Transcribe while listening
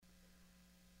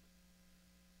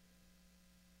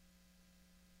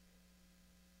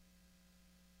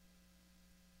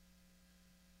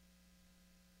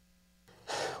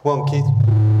Well, in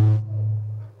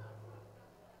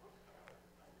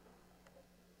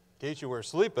case you were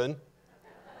sleeping,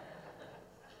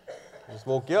 I just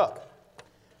woke you up.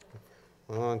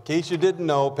 In case you didn't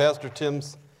know, Pastor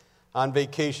Tim's on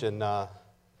vacation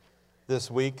this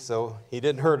week, so he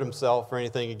didn't hurt himself or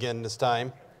anything again this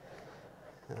time.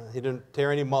 He didn't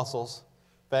tear any muscles.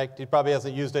 In fact, he probably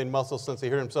hasn't used any muscles since he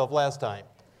hurt himself last time.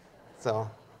 So,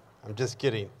 I'm just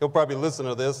kidding. He'll probably listen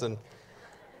to this and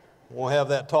we'll have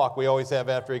that talk we always have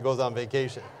after he goes on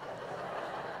vacation.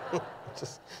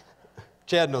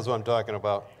 Chad knows what I'm talking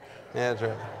about. That's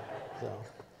right. So,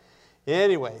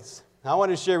 anyways, I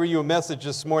want to share with you a message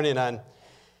this morning on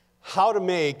how to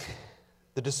make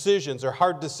the decisions or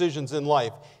hard decisions in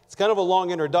life. It's kind of a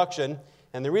long introduction,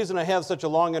 and the reason I have such a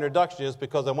long introduction is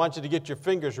because I want you to get your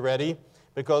fingers ready,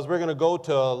 because we're going to go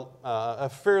to a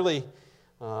fairly,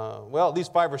 at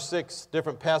least 5 or 6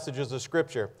 different passages of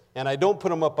Scripture. And I don't put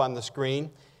them up on the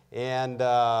screen, and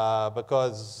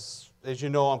because, as you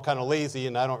know, I'm kind of lazy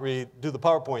and I don't really do the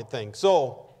PowerPoint thing.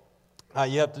 So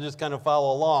you have to just kind of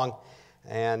follow along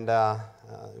and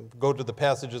go to the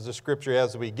passages of Scripture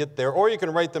as we get there. Or you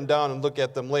can write them down and look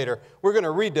at them later. We're going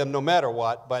to read them no matter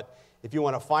what, but if you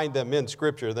want to find them in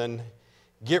Scripture, then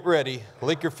get ready,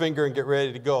 lick your finger and get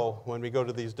ready to go when we go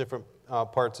to these different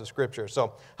parts of Scripture.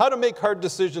 So, how to make hard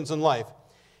decisions in life.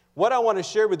 What I want to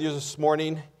share with you this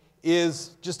morning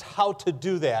is just how to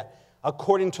do that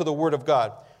according to the Word of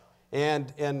God.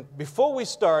 And before we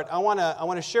start, I want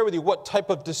to share with you what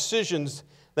type of decisions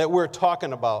that we're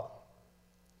talking about.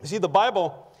 You see, the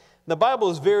Bible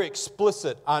is very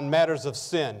explicit on matters of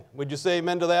sin. Would you say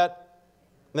amen to that?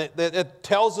 It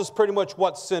tells us pretty much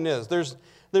what sin is.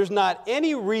 There's not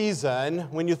any reason,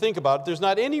 when you think about it, there's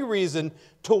not any reason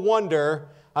to wonder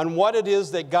on what it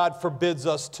is that God forbids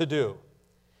us to do.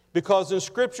 Because in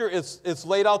Scripture, it's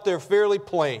laid out there fairly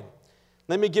plain.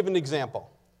 Let me give an example.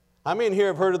 How many in here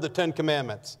have heard of the 10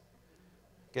 Commandments?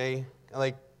 Okay,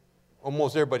 like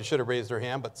almost everybody should have raised their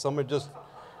hand, but some are just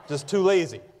too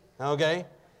lazy. Okay?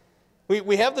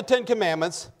 We have the 10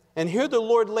 Commandments, and here the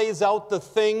Lord lays out the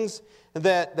things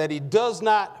that He does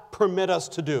not permit us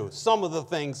to do. Some of the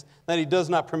things that He does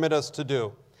not permit us to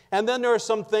do. And then there are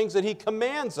some things that He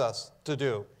commands us to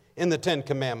do in the 10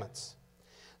 Commandments.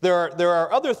 There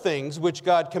are other things which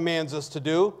God commands us to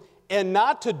do, and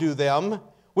not to do them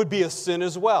would be a sin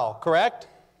as well, correct?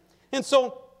 And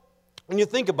so, when you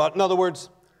think about it, in other words,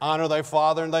 honor thy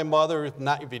father and thy mother.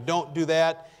 If you don't do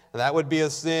that, that would be a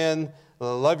sin.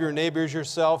 Love your neighbors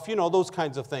yourself. You know, those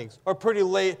kinds of things are pretty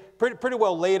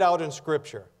well laid out in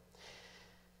Scripture.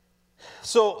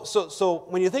 So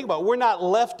when you think about it, we're not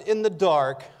left in the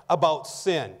dark about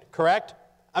sin, correct?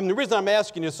 I mean, the reason I'm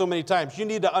asking you so many times, you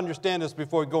need to understand this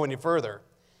before we go any further.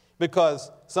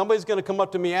 Because somebody's going to come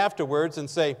up to me afterwards and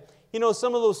say, you know,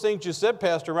 some of those things you said,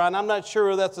 Pastor Ron, I'm not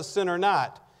sure if that's a sin or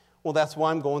not. Well, that's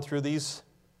why I'm going through these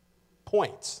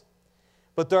points.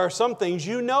 But there are some things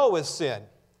you know is sin.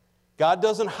 God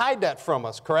doesn't hide that from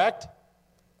us, correct?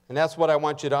 And that's what I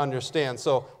want you to understand.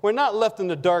 So we're not left in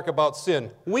the dark about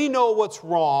sin. We know what's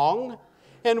wrong,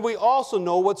 and we also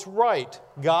know what's right.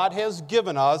 God has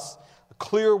given us a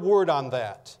clear word on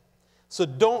that. So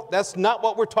that's not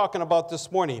what we're talking about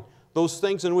this morning. Those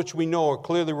things in which we know are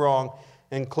clearly wrong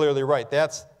and clearly right.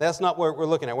 That's not what we're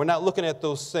looking at. We're not looking at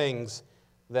those things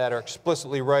that are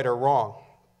explicitly right or wrong.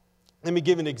 Let me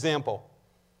give you an example.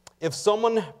 If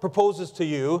someone proposes to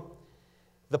you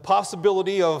the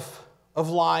possibility of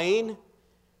lying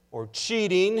or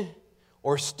cheating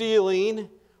or stealing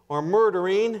or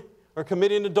murdering or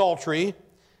committing adultery,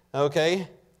 okay,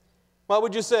 what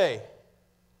would you say?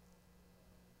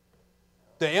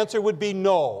 The answer would be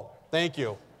no. Thank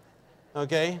you.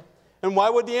 Okay? And why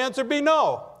would the answer be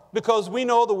no? Because we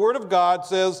know the Word of God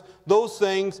says those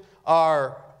things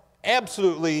are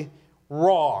absolutely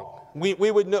wrong. We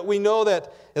know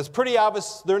that it's pretty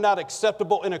obvious they're not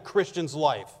acceptable in a Christian's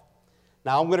life.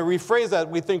 Now, I'm going to rephrase that.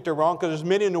 We think they're wrong because there's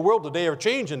many in the world today are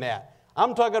changing that.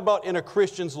 I'm talking about in a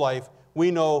Christian's life, we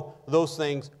know those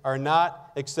things are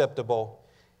not acceptable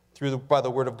by the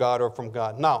Word of God or from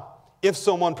God. Now, if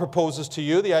someone proposes to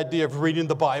you the idea of reading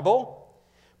the Bible,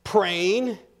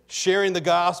 praying, sharing the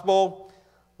gospel,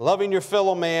 loving your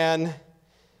fellow man,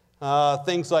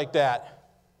 things like that,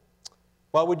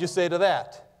 what would you say to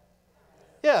that?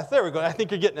 Yes, there we go. I think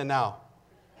you're getting it now.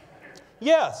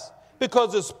 Yes,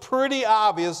 because it's pretty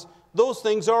obvious those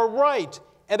things are right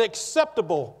and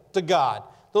acceptable to God.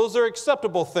 Those are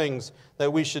acceptable things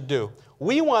that we should do.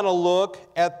 We want to look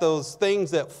at those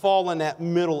things that fall in that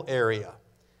middle area.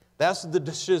 That's the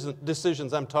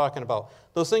decisions I'm talking about.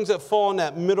 Those things that fall in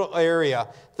that middle area,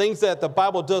 things that the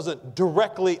Bible doesn't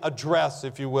directly address,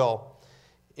 if you will,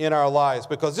 in our lives.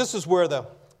 Because this is where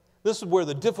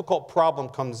the difficult problem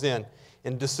comes in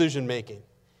decision making.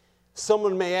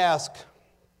 Someone may ask,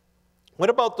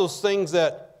 what about those things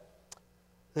that,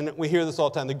 and we hear this all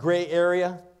the time, the gray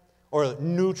area or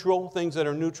neutral, things that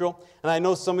are neutral? And I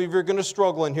know some of you are going to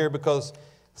struggle in here because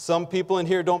some people in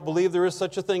here don't believe there is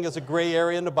such a thing as a gray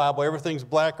area in the Bible. Everything's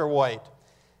black or white.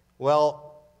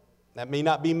 Well, that may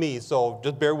not be me, so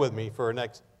just bear with me for the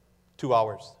next 2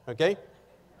 hours, okay?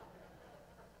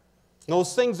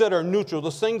 Those things that are neutral,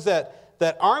 those things that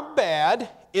aren't bad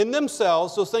in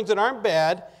themselves, those things that aren't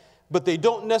bad, but they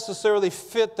don't necessarily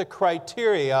fit the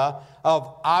criteria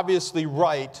of obviously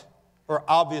right or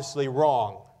obviously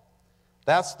wrong.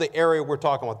 That's the area we're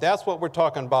talking about. That's what we're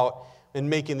talking about in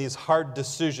making these hard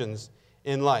decisions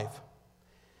in life.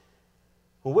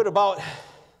 Well, what about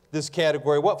this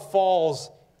category? What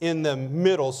falls in the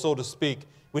middle, so to speak,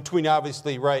 between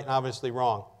obviously right and obviously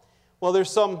wrong? Well, there's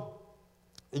some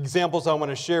examples I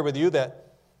want to share with you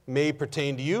that may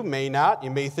pertain to you, may not.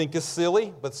 You may think is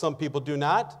silly, but some people do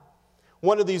not.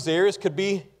 One of these areas could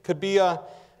be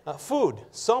food.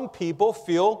 Some people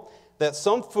feel that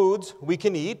some foods we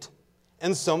can eat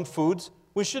and some foods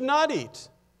we should not eat.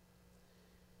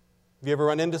 Have you ever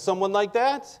run into someone like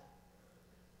that?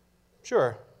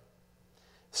 Sure.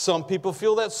 Some people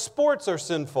feel that sports are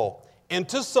sinful, and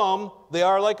to some, they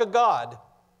are like a god.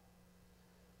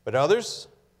 But others,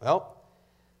 well,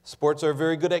 sports are a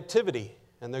very good activity,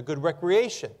 and they're good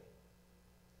recreation.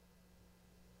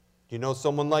 Do you know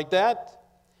someone like that?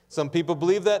 Some people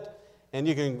believe that, and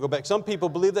you can go back, some people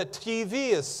believe that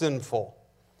TV is sinful,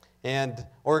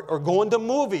 or going to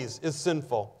movies is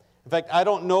sinful. In fact, I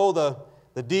don't know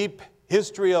the deep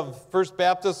history of First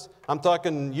Baptist, I'm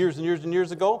talking years and years and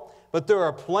years ago, but there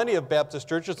are plenty of Baptist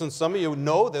churches, and some of you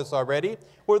know this already,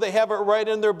 where they have it right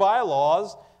in their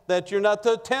bylaws that you're not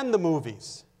to attend the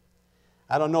movies.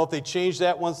 I don't know if they changed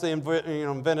that once they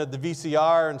invented the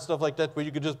VCR and stuff like that, where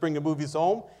you could just bring the movies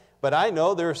home, but I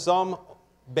know there are some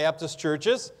Baptist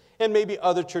churches, and maybe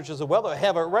other churches as well, that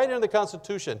have it right in the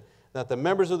Constitution that the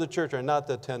members of the church are not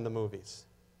to attend the movies.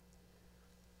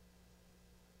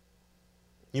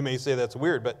 You may say that's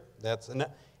weird, but that's, and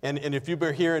if you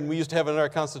were here and we used to have it in our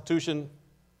Constitution,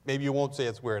 maybe you won't say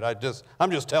it's weird.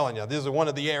 I'm just telling you, these are one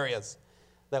of the areas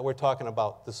that we're talking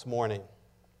about this morning.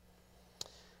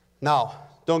 Now,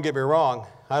 don't get me wrong,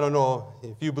 I don't know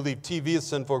if you believe TV is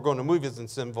sinful or going to movies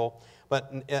is sinful, but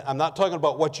I'm not talking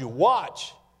about what you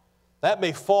watch. That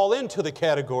may fall into the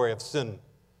category of sin.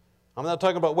 I'm not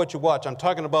talking about what you watch. I'm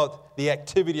talking about the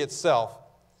activity itself.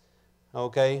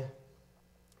 Okay?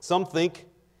 Some think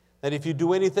that if you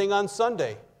do anything on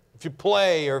Sunday, if you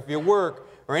play or if you work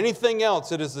or anything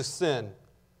else, it is a sin.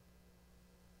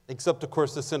 Except, of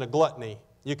course, the sin of gluttony.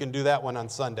 You can do that one on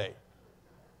Sunday.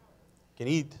 You can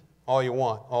eat all you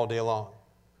want all day long.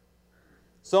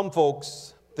 Some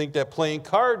folks think that playing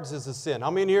cards is a sin.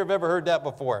 How many here have ever heard that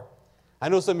before? I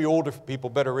know some of you older people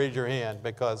better raise your hand,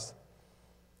 because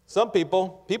some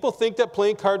people think that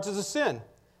playing cards is a sin.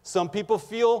 Some people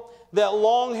feel that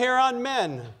long hair on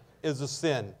men is a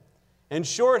sin, and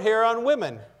short hair on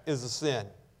women is a sin,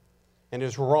 and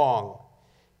is wrong,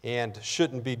 and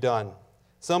shouldn't be done.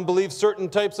 Some believe certain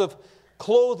types of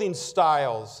clothing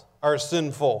styles are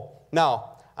sinful.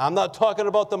 Now, I'm not talking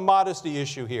about the modesty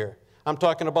issue here. I'm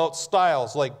talking about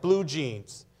styles like blue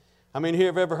jeans. How many here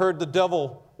have ever heard the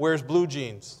devil wears blue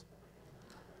jeans?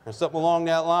 Or something along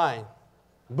that line.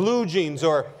 Blue jeans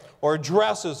or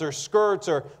dresses or skirts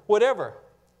or whatever.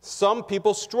 Some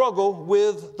people struggle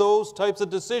with those types of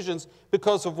decisions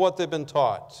because of what they've been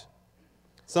taught.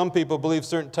 Some people believe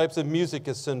certain types of music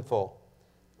is sinful,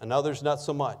 and others not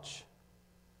so much.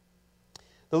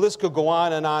 The list could go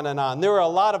on and on and on. There are a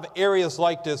lot of areas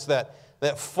like this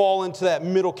that fall into that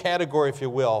middle category, if you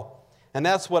will. And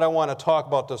that's what I want to talk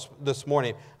about this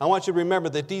morning. I want you to remember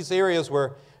that these areas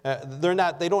where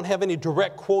they don't have any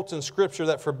direct quotes in Scripture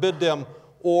that forbid them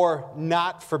or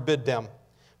not forbid them.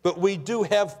 But we do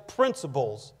have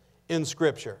principles in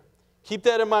Scripture. Keep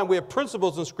that in mind. We have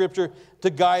principles in Scripture to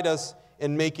guide us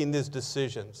in making these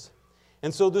decisions.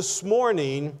 And so this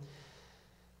morning,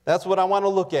 that's what I want to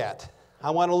look at.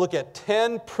 I want to look at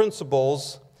 10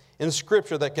 principles in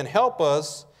Scripture that can help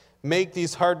us make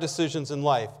these hard decisions in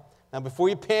life. Now, before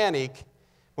you panic,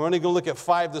 we're only going to look at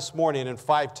 5 this morning and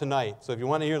 5 tonight. So if you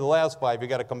want to hear the last 5, you've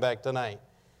got to come back tonight.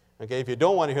 Okay, if you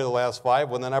don't want to hear the last 5,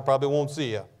 well, then I probably won't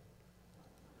see you.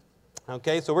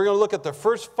 Okay, so we're going to look at the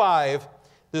first 5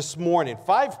 this morning.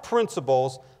 5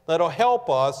 principles that'll help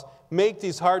us make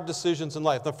these hard decisions in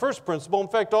life. The first principle, in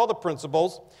fact, all the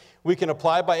principles we can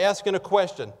apply by asking a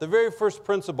question. The very first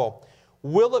principle,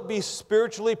 will it be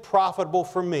spiritually profitable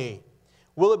for me?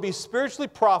 Will it be spiritually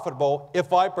profitable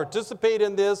if I participate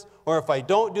in this or if I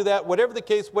don't do that? Whatever the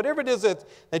case, whatever it is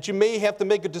that you may have to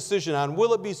make a decision on,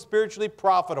 will it be spiritually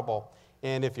profitable?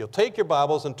 And if you'll take your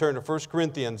Bibles and turn to 1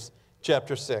 Corinthians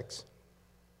chapter 6.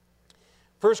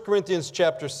 1 Corinthians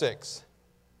chapter 6.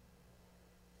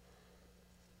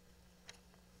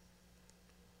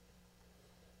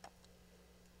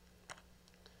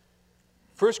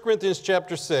 First Corinthians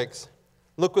chapter 6,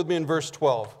 look with me in verse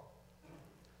 12.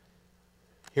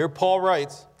 Here Paul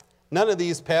writes, none of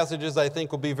these passages I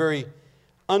think will be very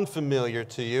unfamiliar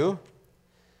to you,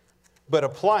 but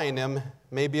applying them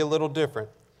may be a little different.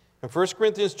 In 1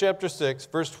 Corinthians chapter 6,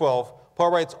 verse 12, Paul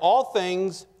writes, all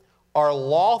things are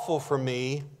lawful for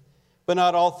me, but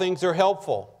not all things are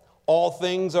helpful. All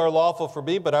things are lawful for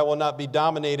me, but I will not be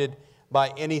dominated by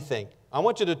anything. I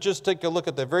want you to just take a look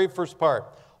at the very first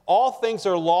part. All things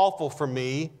are lawful for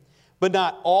me, but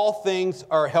not all things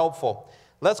are helpful.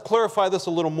 Let's clarify this a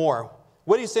little more.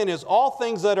 What he's saying is all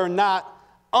things that are not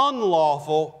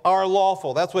unlawful are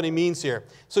lawful. That's what he means here.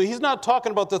 So he's not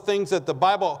talking about the things that the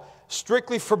Bible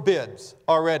strictly forbids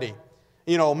already.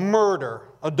 You know, murder,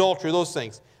 adultery, those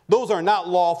things. Those are not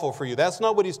lawful for you. That's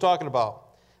not what he's talking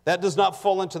about. That does not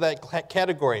fall into that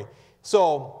category.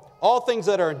 So all things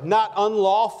that are not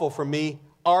unlawful for me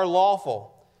are lawful.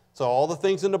 So all the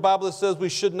things in the Bible that says we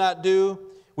should not do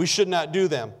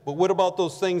them. But what about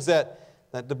those things that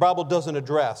the Bible doesn't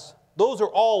address? Those are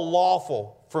all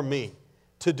lawful for me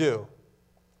to do.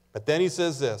 But then he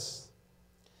says this,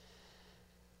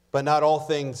 but not all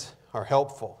things are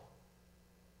helpful.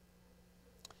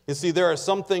 You see, there are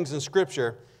some things in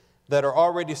Scripture that are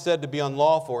already said to be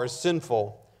unlawful or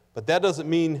sinful, but that doesn't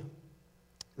mean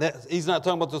that he's not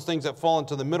talking about those things that fall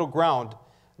into the middle ground.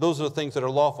 Those are the things that are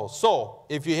lawful. So,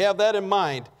 if you have that in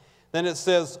mind, then it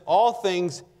says all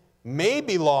things may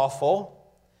be lawful,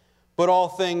 but all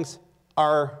things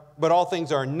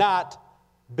are not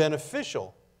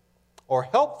beneficial or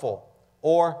helpful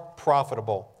or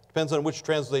profitable. Depends on which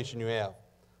translation you have.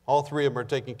 All three of them are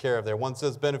taken care of there. One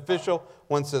says beneficial,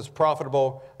 one says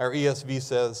profitable, our ESV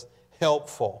says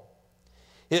helpful.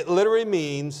 It literally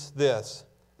means this: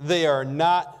 they are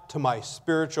not to my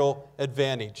spiritual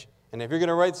advantage. And if you're going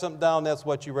to write something down, that's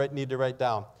what you need to write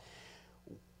down.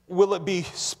 Will it be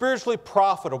spiritually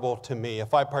profitable to me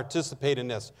if I participate in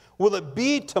this? Will it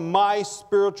be to my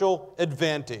spiritual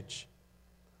advantage?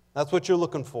 That's what you're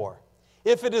looking for.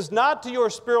 If it is not to your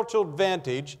spiritual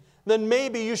advantage, then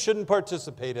maybe you shouldn't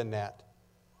participate in that.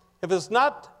 If it's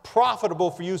not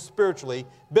profitable for you spiritually,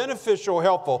 beneficial or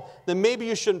helpful, then maybe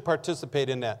you shouldn't participate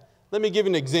in that. Let me give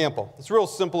you an example. It's a real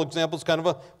simple example. It's kind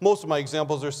of most of my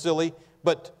examples are silly,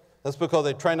 but that's because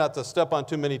I try not to step on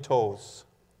too many toes.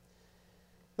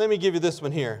 Let me give you this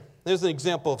one here. There's an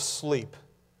example of sleep.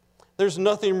 There's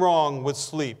nothing wrong with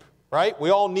sleep, right? We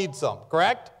all need some,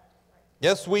 correct?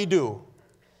 Yes, we do.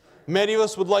 Many of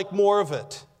us would like more of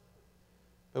it,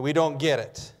 but we don't get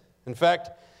it. In fact,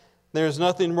 there's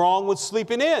nothing wrong with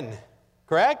sleeping in,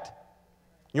 correct?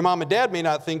 Your mom and dad may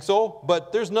not think so,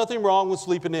 but there's nothing wrong with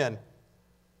sleeping in.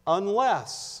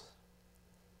 Unless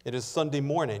it is Sunday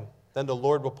morning, then the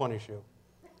Lord will punish you.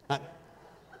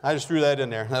 I just threw that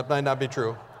in there. That might not be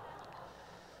true.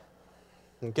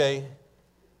 Okay?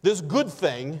 This good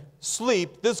thing,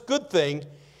 sleep, this good thing,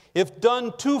 if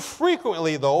done too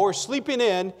frequently, though, or sleeping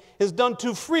in is done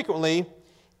too frequently,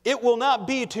 it will not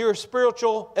be to your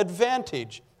spiritual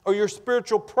advantage or your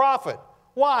spiritual profit.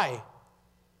 Why?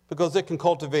 Because it can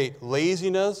cultivate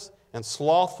laziness and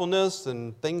slothfulness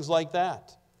and things like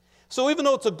that. So even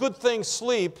though it's a good thing,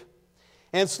 sleep,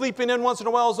 and sleeping in once in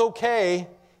a while is okay,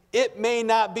 it may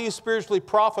not be spiritually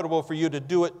profitable for you to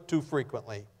do it too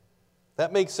frequently.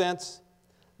 That makes sense?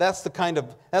 That's the kind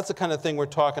of thing we're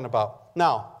talking about.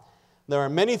 Now, there are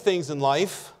many things in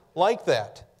life like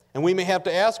that, and we may have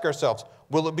to ask ourselves,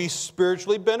 will it be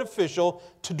spiritually beneficial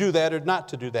to do that or not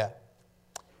to do that?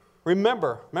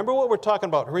 Remember what we're talking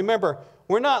about. Remember,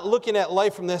 we're not looking at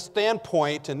life from this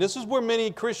standpoint, and this is where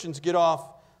many Christians get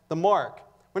off the mark.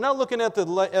 We're not looking at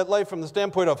life from the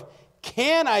standpoint of,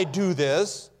 can I do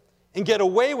this and get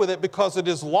away with it because it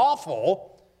is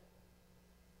lawful?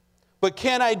 But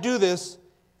can I do this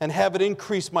and have it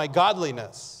increase my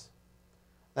godliness?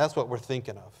 That's what we're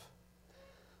thinking of.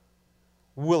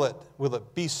 Will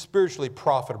it be spiritually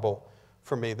profitable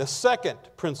for me? The second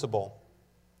principle,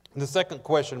 the second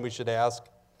question we should ask,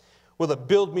 will it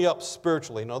build me up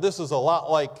spiritually? Now, this is a lot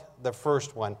like the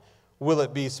first one. will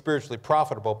it be spiritually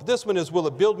profitable? But this one is, will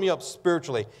it build me up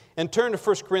spiritually? And turn to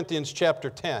 1 Corinthians chapter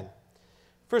 10.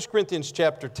 1 Corinthians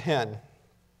chapter 10.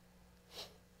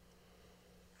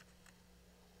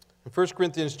 In 1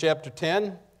 Corinthians chapter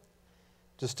 10,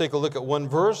 just take a look at one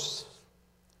verse,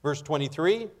 verse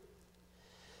 23.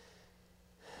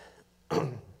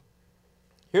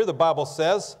 Here the Bible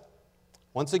says,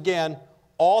 once again,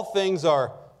 all things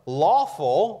are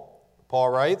lawful, Paul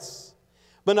writes,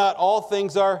 but not all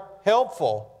things are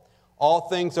helpful. All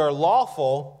things are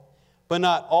lawful, but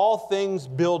not all things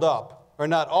build up, or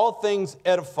not all things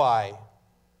edify.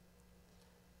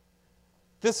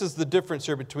 This is the difference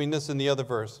here between this and the other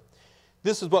verse.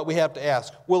 This is what we have to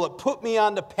ask. Will it put me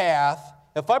on the path,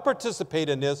 if I participate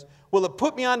in this, will it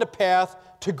put me on the path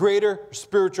to greater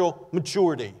spiritual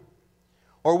maturity?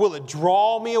 Or will it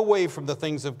draw me away from the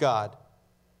things of God?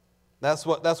 That's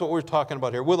what we're talking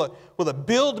about here. Will it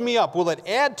build me up? Will it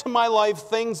add to my life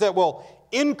things that will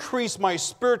increase my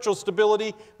spiritual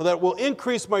stability, or that will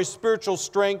increase my spiritual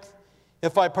strength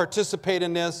if I participate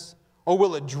in this? Or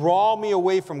will it draw me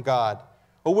away from God?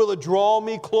 Or will it draw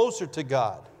me closer to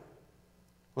God?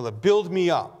 Will it build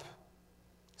me up,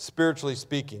 spiritually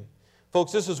speaking?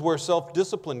 Folks, this is where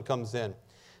self-discipline comes in.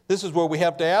 This is where we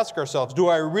have to ask ourselves, do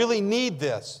I really need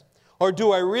this? Or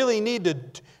do I really need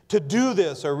to do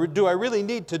this? Or do I really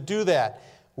need to do that?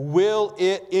 Will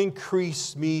it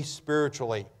increase me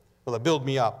spiritually? Will it build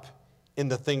me up in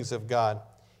the things of God?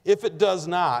 If it does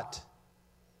not,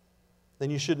 then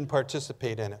you shouldn't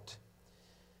participate in it.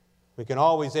 We can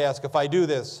always ask, if I do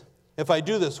this,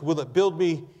 will it build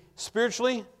me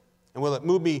spiritually? And will it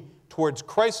move me towards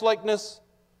Christ-likeness?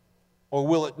 Or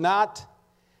will it not?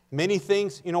 Many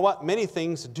things, you know what? Many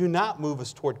things do not move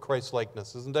us toward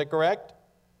Christ-likeness. Isn't that correct?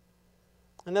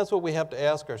 And that's what we have to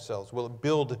ask ourselves. Will it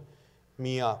build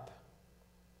me up?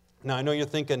 Now, I know you're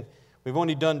thinking, we've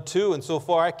only done 2, and so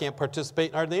far I can't participate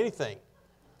in hardly anything.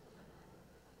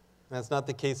 That's not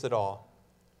the case at all.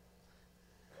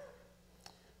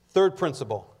 Third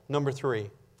principle, number 3.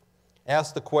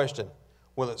 Ask the question,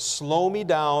 will it slow me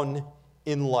down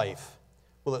in life?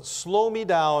 Will it slow me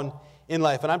down in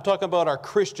life? And I'm talking about our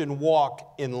Christian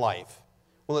walk in life.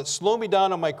 Will it slow me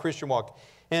down on my Christian walk?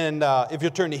 And if you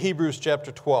turn to Hebrews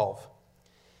chapter 12.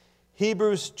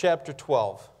 Hebrews chapter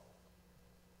 12.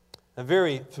 A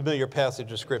very familiar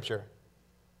passage of Scripture.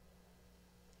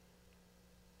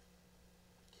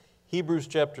 Hebrews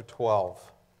chapter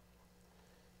 12.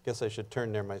 Guess I should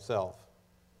turn there myself.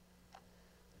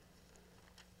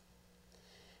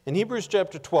 In Hebrews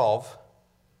chapter 12,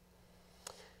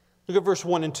 look at verse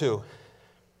 1 and 2. The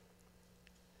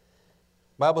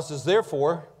Bible says,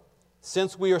 therefore,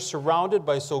 since we are surrounded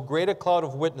by so great a cloud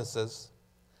of witnesses,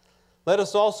 let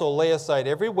us also lay aside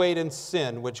every weight and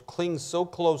sin which clings so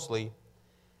closely,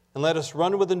 and let us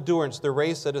run with endurance the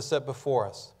race that is set before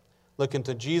us. Looking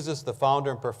to Jesus, the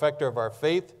founder and perfecter of our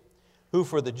faith, who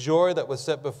for the joy that was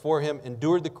set before him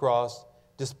endured the cross,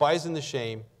 despising the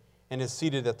shame, and is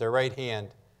seated at the right hand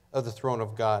of the throne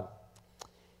of God.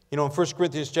 You know, in 1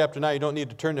 Corinthians chapter 9, you don't need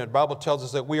to turn there. The Bible tells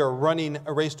us that we are running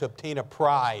a race to obtain a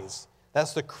prize.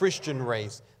 That's the Christian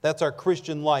race. That's our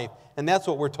Christian life. And that's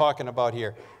what we're talking about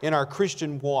here in our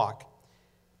Christian walk.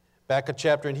 Back a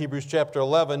chapter in Hebrews chapter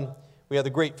 11, we have the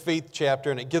great faith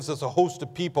chapter, and it gives us a host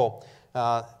of people,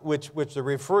 which they're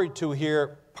referring to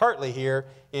here, partly here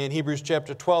in Hebrews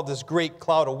chapter 12, this great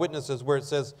cloud of witnesses where it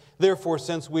says, therefore,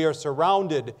 since we are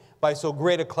surrounded by so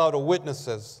great a cloud of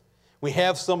witnesses. We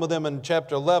have some of them in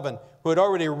chapter 11 who had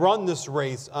already run this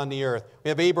race on the earth. We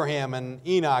have Abraham and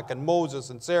Enoch and Moses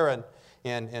and Sarah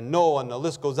and Noah, and the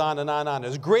list goes on and on and on.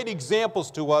 There's great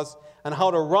examples to us on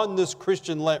how to run this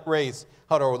Christian race,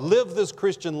 how to live this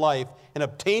Christian life and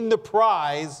obtain the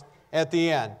prize at the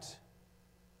end.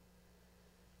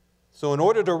 So in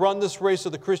order to run this race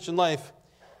of the Christian life,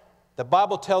 the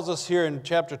Bible tells us here in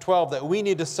chapter 12 that we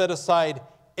need to set aside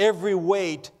every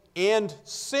weight and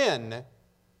sin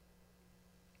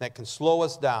that can slow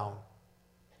us down.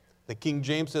 The King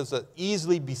James says that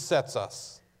easily besets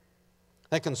us.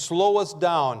 That can slow us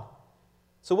down.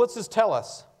 So what's this tell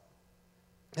us?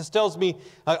 This tells us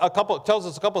a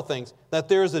couple of things. That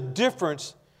there is a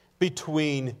difference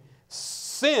between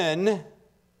sin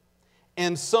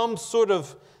and some sort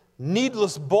of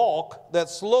needless bulk that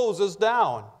slows us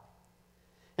down.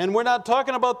 And we're not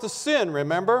talking about the sin,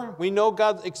 remember? We know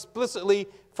God explicitly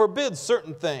forbids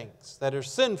certain things that are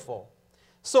sinful.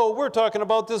 So we're talking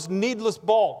about this needless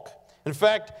bulk. In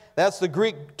fact, that's the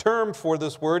Greek term for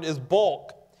this word, is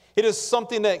bulk. It is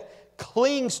something that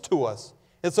clings to us.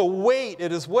 It's a weight.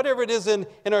 It is whatever it is in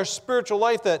our spiritual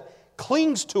life that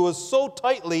clings to us so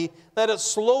tightly that it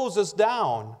slows us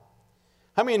down.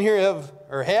 How many in here have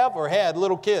or had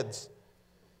little kids?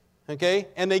 Okay?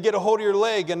 And they get a hold of your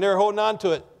leg and they're holding on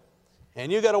to it.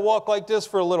 And you got to walk like this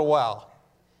for a little while.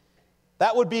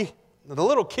 That would be, the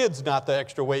little kid's not the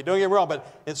extra weight, don't get me wrong,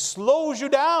 but it slows you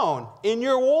down in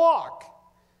your walk.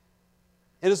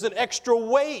 It is an extra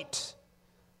weight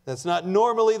that's not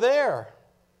normally there.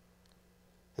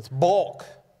 It's bulk.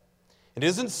 It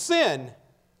isn't sin.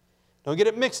 Don't get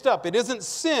it mixed up. It isn't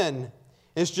sin.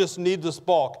 It's just needless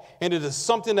bulk. And it is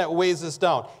something that weighs us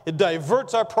down. It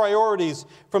diverts our priorities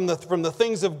from the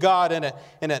things of God, and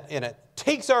it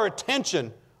takes our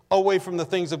attention away from the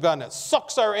things of God. And it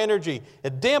sucks our energy.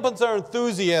 It dampens our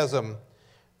enthusiasm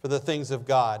for the things of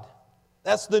God.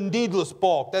 That's the needless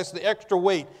bulk. That's the extra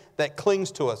weight that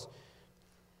clings to us.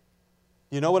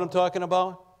 You know what I'm talking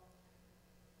about?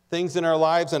 Things in our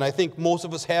lives, and I think most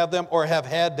of us have them or have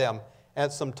had them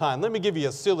at some time. Let me give you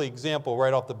a silly example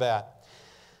right off the bat.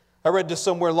 I read this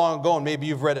somewhere long ago, and maybe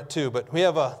you've read it too, but we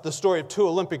have the story of two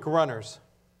Olympic runners.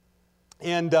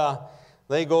 And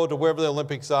they go to wherever the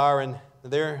Olympics are, and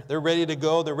they're ready to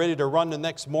go. They're ready to run the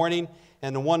next morning,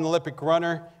 and the one Olympic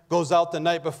runner goes out the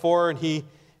night before, and he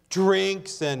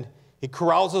drinks, and he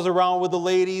carouses around with the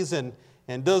ladies, and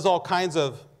does all kinds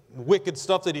of wicked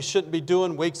stuff that he shouldn't be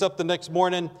doing, wakes up the next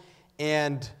morning,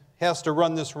 and has to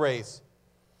run this race.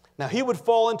 Now, he would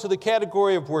fall into the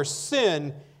category of where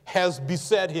sin has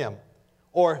beset him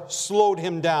or slowed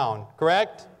him down,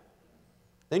 correct?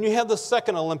 Then you have the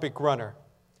second Olympic runner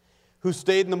who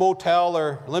stayed in the motel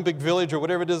or Olympic Village or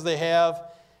whatever it is they have,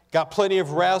 got plenty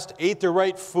of rest, ate the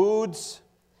right foods,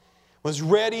 was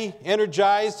ready,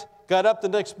 energized, got up the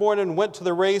next morning and went to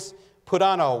the race, put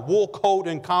on a wool coat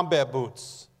and combat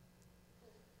boots.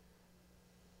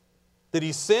 Did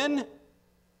he sin?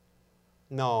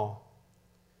 No.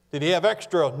 Did he have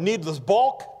extra needless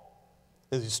bulk?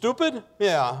 Is he stupid?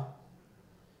 Yeah.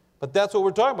 But that's what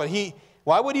we're talking about.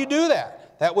 Why would he do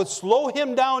that? That would slow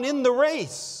him down in the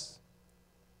race.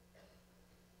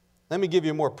 Let me give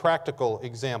you a more practical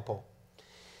example.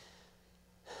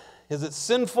 Is it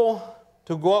sinful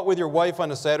to go out with your wife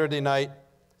on a Saturday night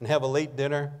and have a late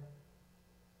dinner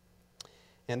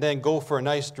and then go for a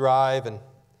nice drive and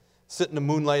sit in the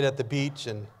moonlight at the beach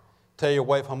and tell your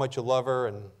wife how much you love her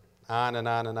and on and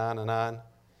on and on and on?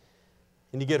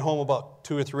 And you get home about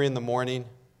 2 or 3 in the morning.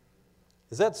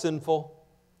 Is that sinful?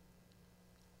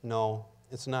 No,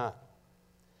 it's not.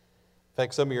 In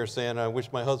fact, some of you are saying, I wish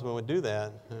my husband would do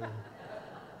that.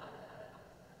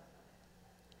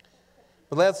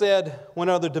 But let's add one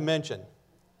other dimension.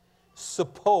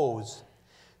 Suppose,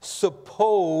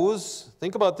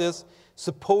 think about this,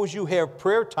 suppose you have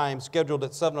prayer time scheduled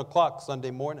at 7 o'clock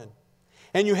Sunday morning,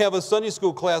 and you have a Sunday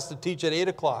school class to teach at 8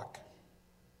 o'clock.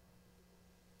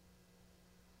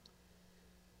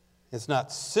 It's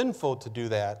not sinful to do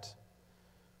that,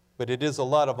 but it is a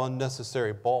lot of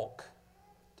unnecessary bulk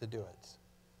to do it.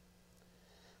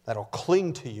 That'll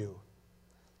cling to you.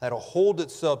 That'll hold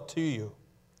itself to you.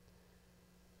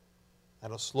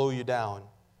 That'll slow you down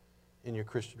in your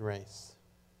Christian race.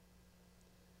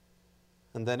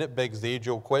 And then it begs the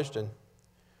age-old question,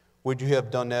 would you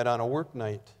have done that on a work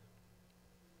night?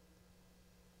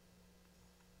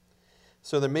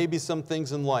 So there may be some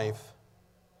things in life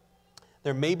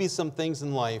that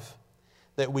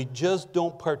we just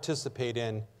don't participate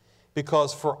in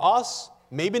because for us,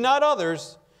 maybe not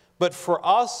others, but for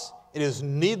us, it is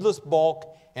needless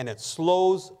bulk and it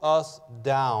slows us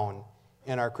down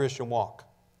in our Christian walk.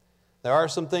 There are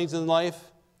some things in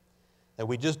life that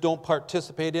we just don't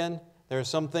participate in. There are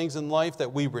some things in life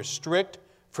that we restrict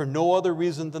for no other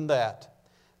reason than that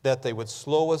they would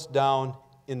slow us down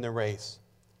in the race.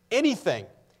 Anything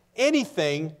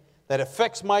that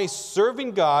affects my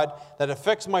serving God, that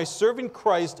affects my serving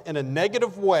Christ in a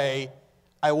negative way,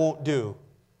 I won't do.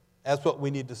 That's what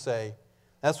we need to say.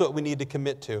 That's what we need to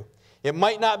commit to. It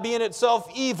might not be in itself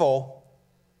evil,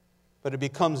 but it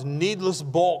becomes needless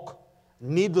bulk,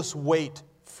 needless weight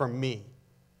for me.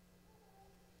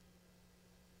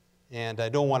 And I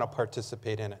don't want to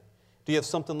participate in it. Do you have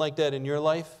something like that in your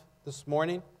life this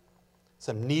morning?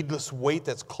 Some needless weight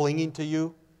that's clinging to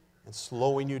you and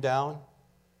slowing you down?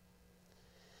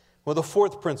 Well, the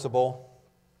fourth principle,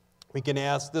 we can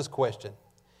ask this question.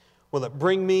 Will it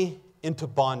bring me into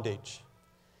bondage?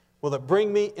 Will it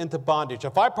bring me into bondage?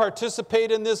 If I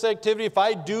participate in this activity, if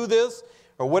I do this,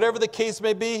 or whatever the case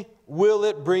may be, will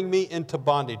it bring me into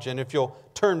bondage? And if you'll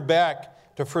turn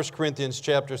back to 1 Corinthians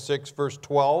chapter 6, verse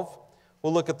 12,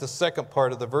 we'll look at the second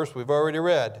part of the verse we've already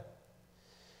read.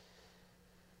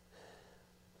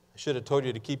 I should have told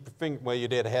you to keep your finger, well, you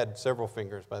did, I had several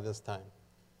fingers by this time.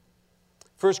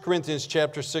 1 Corinthians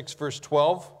chapter 6, verse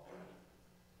 12.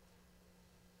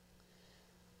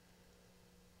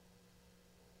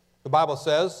 Bible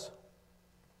says,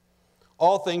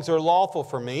 all things are lawful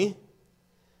for me,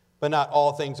 but not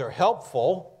all things are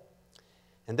helpful.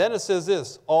 And then it says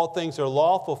this, all things are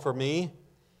lawful for me,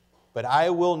 but I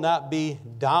will not be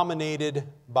dominated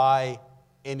by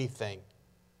anything.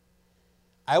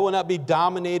 I will not be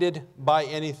dominated by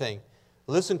anything.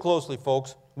 Listen closely,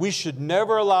 folks. We should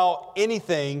never allow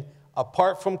anything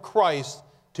apart from Christ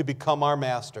to become our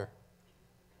master.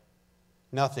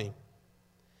 Nothing.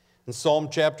 In Psalm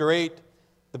chapter 8,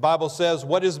 the Bible says,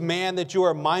 what is man that you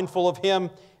are mindful of him,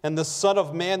 and the son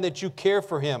of man that you care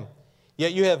for him?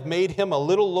 Yet you have made him a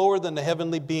little lower than the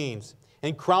heavenly beings,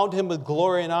 and crowned him with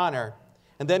glory and honor.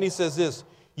 And then he says this,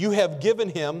 you have given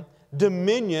him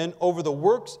dominion over the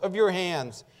works of your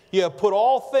hands. You have put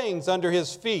all things under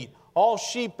his feet, all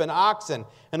sheep and oxen,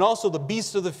 and also the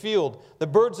beasts of the field, the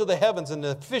birds of the heavens, and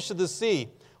the fish of the sea.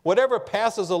 Whatever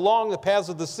passes along the paths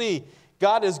of the sea,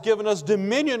 God has given us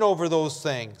dominion over those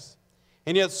things.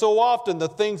 And yet so often the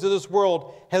things of this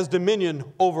world has dominion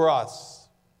over us,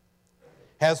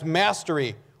 has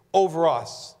mastery over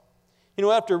us. You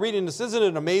know, after reading this, isn't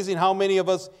it amazing how many of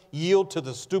us yield to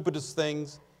the stupidest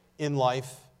things in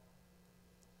life?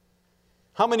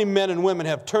 How many men and women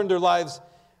have turned their lives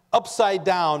upside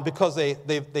down because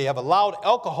they have allowed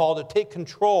alcohol to take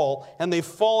control and they've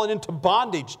fallen into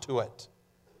bondage to it?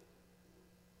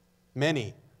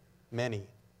 Many, many,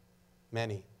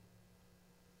 many.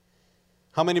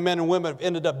 How many men and women have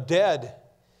ended up dead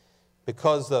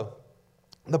because the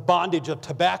bondage of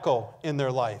tobacco in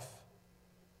their life?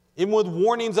 Even with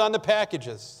warnings on the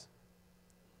packages.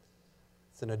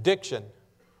 It's an addiction.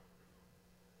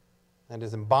 That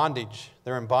is in bondage.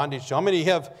 They're in bondage. How many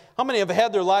have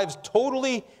had their lives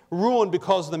totally ruined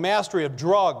because of the mastery of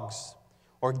drugs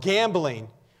or gambling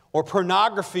or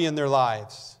pornography in their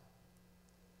lives?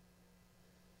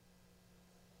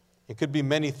 It could be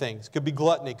many things. It could be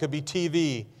gluttony. It could be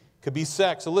TV. It could be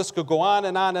sex. The list could go on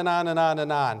and on and on and on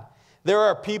and on. There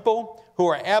are people who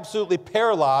are absolutely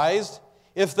paralyzed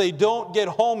if they don't get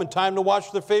home in time to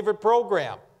watch their favorite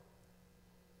program.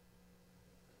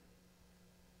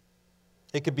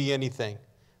 It could be anything.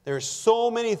 There are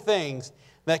so many things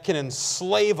that can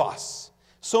enslave us.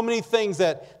 So many things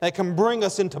that can bring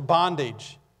us into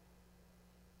bondage.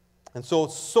 And so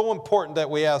it's so important that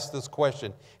we ask this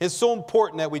question. It's so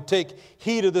important that we take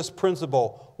heed of this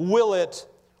principle. Will it,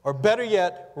 or better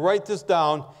yet, write this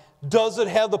down, does it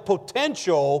have the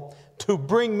potential to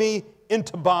bring me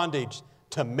into bondage,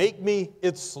 to make me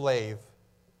its slave?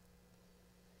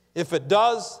 If it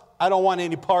does, I don't want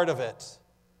any part of it.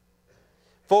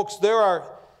 Folks, there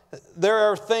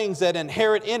are things that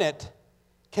inherent in it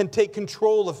can take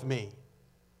control of me.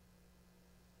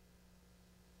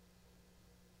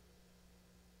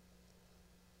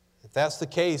 If that's the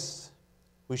case,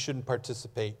 we shouldn't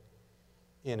participate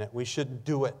in it. We shouldn't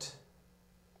do it.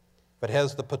 If it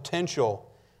has the potential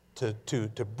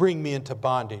to bring me into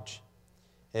bondage,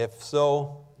 if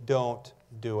so, don't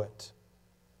do it.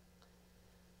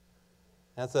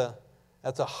 That's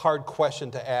a hard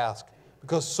question to ask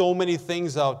because so many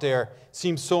things out there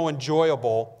seem so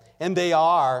enjoyable, and they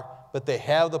are, but they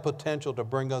have the potential to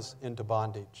bring us into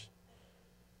bondage.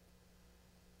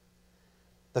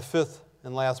 The fifth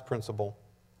and last principle,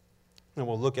 and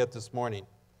we'll look at this morning.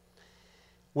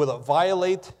 Will it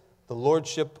violate the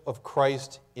lordship of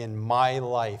Christ in my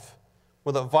life?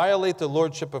 Will it violate the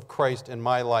lordship of Christ in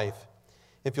my life?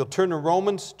 If you'll turn to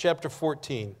Romans chapter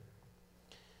 14.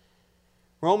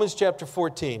 Romans chapter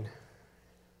 14.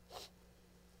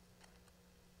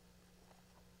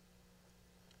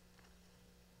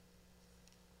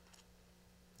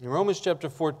 In Romans chapter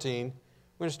 14,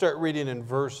 we're going to start reading in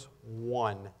verse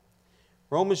 1.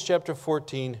 Romans chapter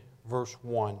 14, verse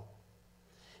 1. It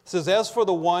says, as for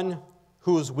the one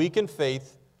who is weak in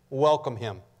faith, welcome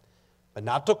him, but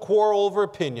not to quarrel over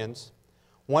opinions.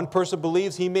 One person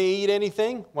believes he may eat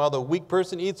anything, while the weak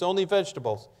person eats only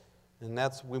vegetables. And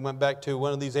we went back to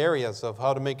one of these areas of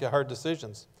how to make hard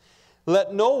decisions.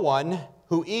 Let no one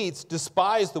who eats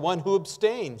despise the one who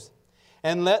abstains,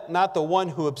 and let not the one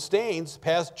who abstains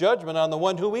pass judgment on the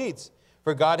one who eats,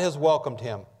 for God has welcomed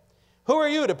him. Who are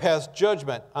you to pass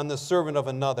judgment on the servant of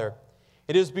another?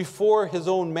 It is before his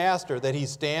own master that he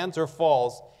stands or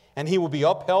falls, and he will be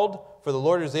upheld, for the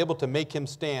Lord is able to make him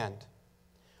stand.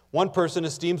 One person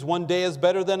esteems one day as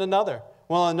better than another,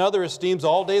 while another esteems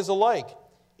all days alike.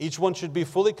 Each one should be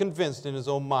fully convinced in his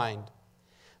own mind.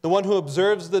 The one who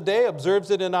observes the day observes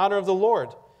it in honor of the Lord.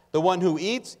 The one who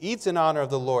eats, eats in honor of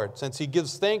the Lord, since he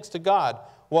gives thanks to God,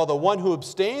 while the one who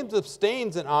abstains,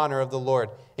 abstains in honor of the Lord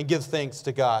and gives thanks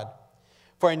to God.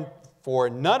 For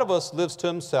none of us lives to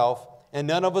himself, and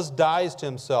none of us dies to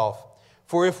himself.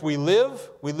 For if we live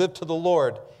to the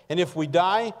Lord. And if we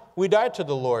die to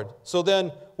the Lord. So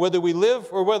then, whether we live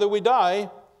or whether we die,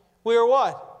 we are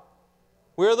what?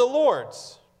 We are the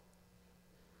Lord's.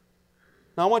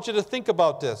 Now I want you to think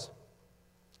about this.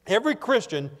 Every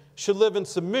Christian should live in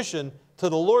submission to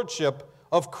the lordship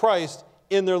of Christ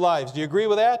in their lives. Do you agree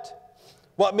with that?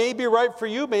 What may be right for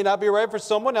you may not be right for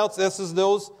someone else. This is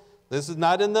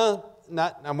not in the,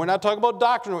 and we're not talking about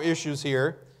doctrinal issues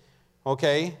here,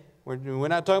 okay? We're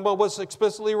not talking about what's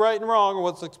explicitly right and wrong or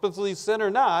what's explicitly sin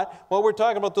or not. What we're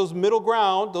talking about, those middle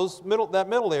ground, that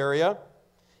middle area.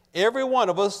 Every one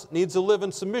of us needs to live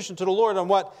in submission to the Lord on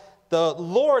what the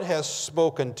Lord has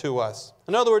spoken to us.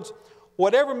 In other words,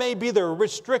 whatever may be the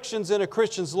restrictions in a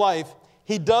Christian's life,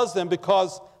 he does them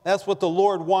because that's what the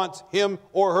Lord wants him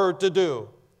or her to do.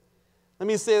 Let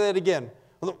me say that again.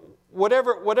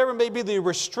 Whatever may be the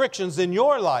restrictions in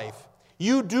your life,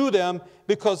 you do them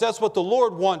because that's what the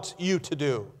Lord wants you to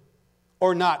do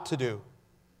or not to do.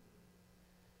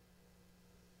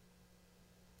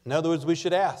 In other words, we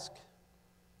should ask,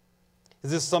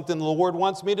 is this something the Lord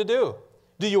wants me to do?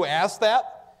 Do you ask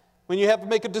that when you have to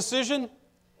make a decision?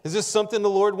 Is this something the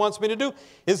Lord wants me to do?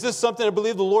 Is this something I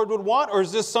believe the Lord would want, or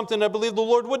is this something I believe the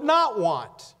Lord would not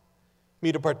want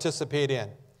me to participate in?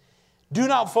 Do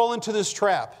not fall into this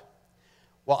trap.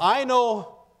 Well, I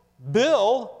know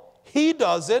Bill, he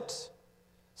does it,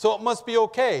 so it must be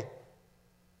okay.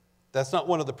 That's not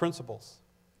one of the principles.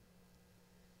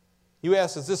 You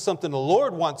ask, is this something the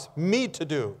Lord wants me to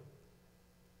do?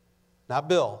 Not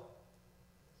Bill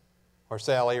or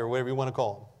Sally or whatever you want to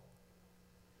call them.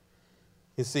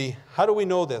 You see, how do we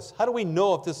know this? How do we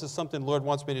know if this is something the Lord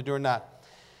wants me to do or not?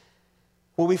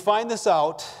 Well, we find this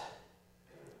out.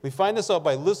 We find this out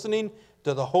by listening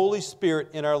to the Holy Spirit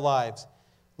in our lives.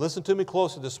 Listen to me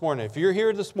closely this morning. If you're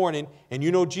here this morning and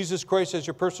you know Jesus Christ as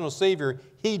your personal Savior,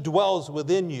 He dwells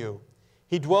within you.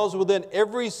 He dwells within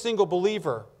every single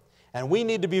believer. And we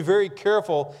need to be very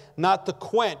careful not to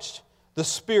quench the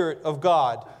Spirit of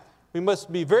God. We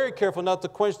must be very careful not to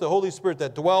quench the Holy Spirit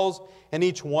that dwells in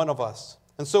each one of us.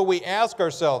 And so we ask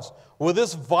ourselves, will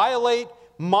this violate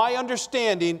my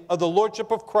understanding of the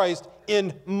Lordship of Christ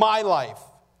in my life?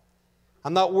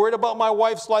 I'm not worried about my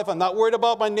wife's life. I'm not worried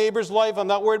about my neighbor's life. I'm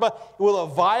not worried about, will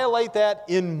it violate that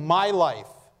in my life?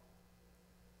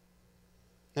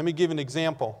 Let me give you an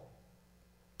example.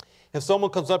 If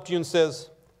someone comes up to you and says,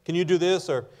 can you do this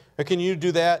or can you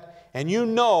do that? And you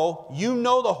know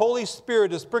the Holy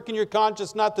Spirit is pricking your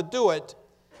conscience not to do it,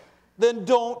 then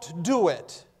don't do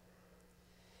it.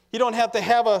 You don't have to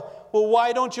have well,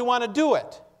 why don't you want to do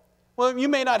it? Well, you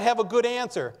may not have a good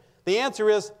answer. The answer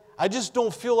is, I just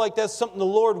don't feel like that's something the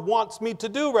Lord wants me to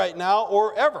do right now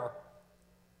or ever.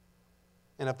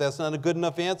 And if that's not a good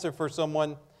enough answer for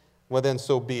someone, well then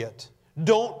so be it.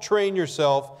 Don't train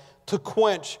yourself to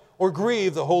quench or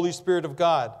grieve the Holy Spirit of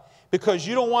God because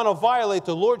you don't want to violate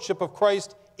the Lordship of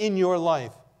Christ in your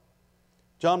life.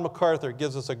 John MacArthur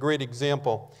gives us a great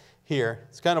example here.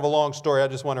 It's kind of a long story. I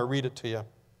just want to read it to you.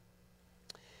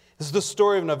 This is the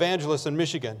story of an evangelist in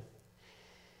Michigan.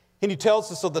 And he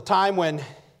tells us of the time when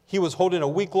he was holding a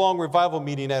week-long revival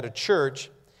meeting at a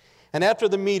church. And after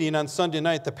the meeting on Sunday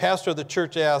night, the pastor of the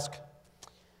church asked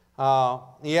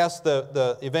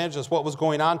the evangelist what was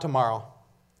going on tomorrow.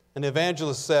 And the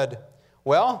evangelist said,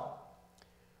 well,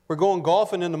 we're going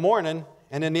golfing in the morning,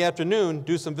 and in the afternoon,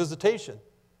 do some visitation.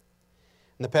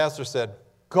 And the pastor said,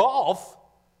 golf?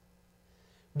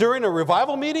 During a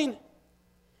revival meeting?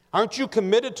 Aren't you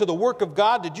committed to the work of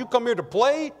God? Did you come here to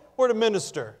play or to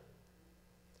minister?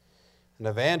 And the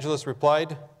evangelist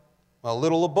replied, well, a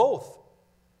little of both.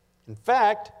 In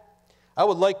fact, I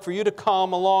would like for you to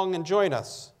come along and join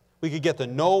us. We could get to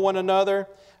know one another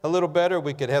a little better.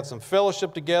 We could have some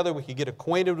fellowship together. We could get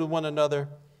acquainted with one another. And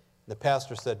the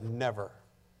pastor said, never.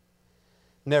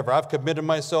 Never. I've committed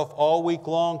myself all week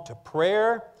long to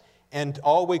prayer and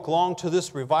all week long to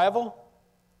this revival.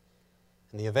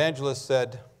 And the evangelist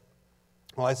said,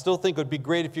 well, I still think it would be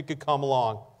great if you could come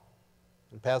along.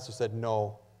 And the pastor said,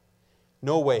 no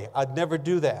way. I'd never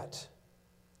do that.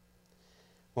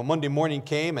 Well, Monday morning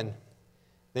came and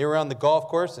they were on the golf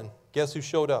course, and guess who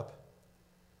showed up?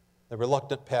 The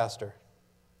reluctant pastor.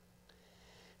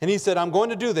 And he said, I'm going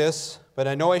to do this, but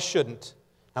I know I shouldn't.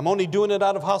 I'm only doing it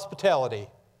out of hospitality.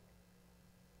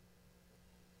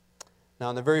 Now,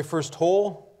 on the very first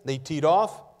hole, they teed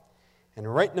off,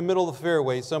 and right in the middle of the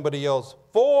fairway, somebody yells,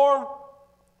 4!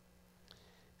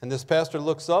 And this pastor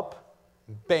looks up,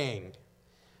 bang,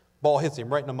 ball hits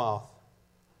him right in the mouth.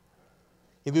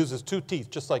 He loses 2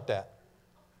 teeth just like that.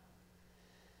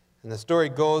 And the story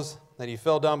goes that he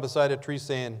fell down beside a tree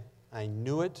saying, I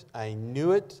knew it. I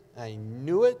knew it. I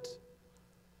knew it.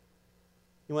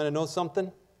 You want to know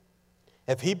something?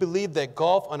 If he believed that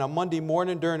golf on a Monday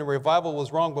morning during a revival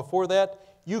was wrong before that,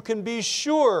 you can be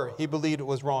sure he believed it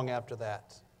was wrong after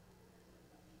that.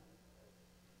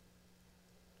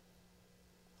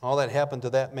 All that happened to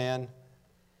that man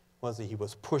was that he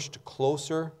was pushed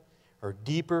closer or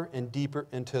deeper and deeper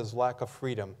into his lack of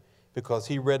freedom because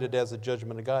he read it as a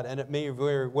judgment of God. And it may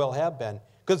very well have been.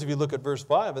 Because if you look at verse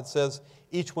 5, it says,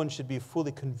 each one should be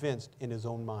fully convinced in his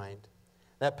own mind.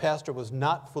 That pastor was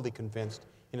not fully convinced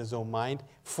in his own mind.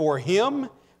 For him,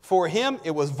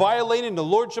 it was violating the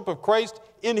lordship of Christ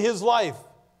in his life.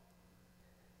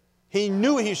 He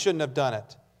knew he shouldn't have done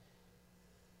it.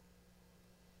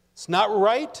 It's not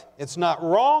right. It's not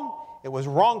wrong. It was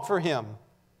wrong for him.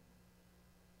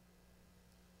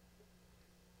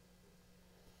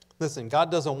 Listen, God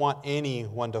doesn't want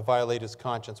anyone to violate his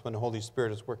conscience when the Holy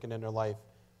Spirit is working in their life.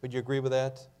 Would you agree with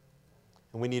that?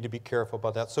 And we need to be careful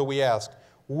about that. So we ask,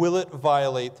 will it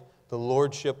violate the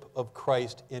lordship of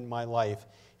Christ in my life?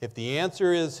 If the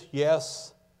answer is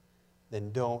yes,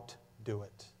 then don't do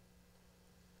it.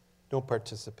 Don't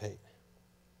participate.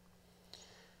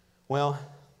 Well,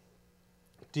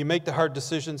 do you make the hard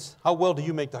decisions? How well do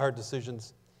you make the hard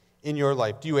decisions in your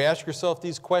life? Do you ask yourself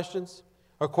these questions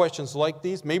or questions like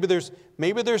these? Maybe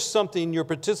there's something you're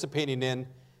participating in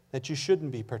that you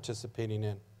shouldn't be participating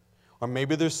in. Or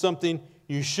maybe there's something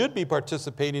you should be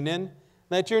participating in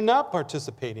that you're not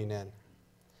participating in.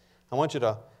 I want you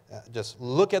to just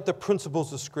look at the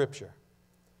principles of Scripture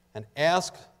and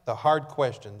ask the hard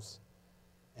questions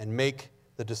and make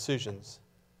the decisions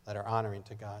that are honoring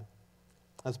to God.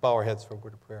 Let's bow our heads for a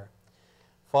word of prayer.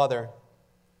 Father,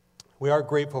 we are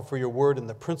grateful for your word and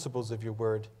the principles of your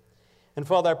word. And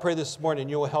Father, I pray this morning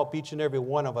you will help each and every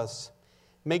one of us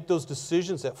make those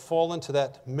decisions that fall into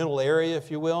that middle area, if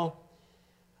you will.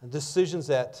 Decisions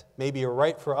that maybe are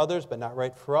right for others but not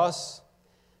right for us.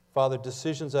 Father,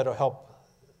 decisions that will help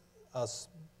us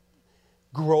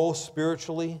grow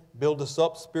spiritually, build us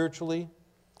up spiritually.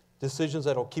 Decisions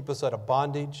that will keep us out of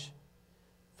bondage.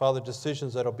 Father,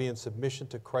 decisions that will be in submission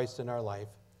to Christ in our life.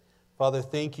 Father,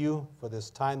 thank you for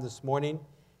this time this morning.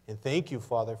 And thank you,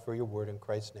 Father, for your word in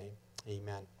Christ's name.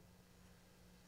 Amen.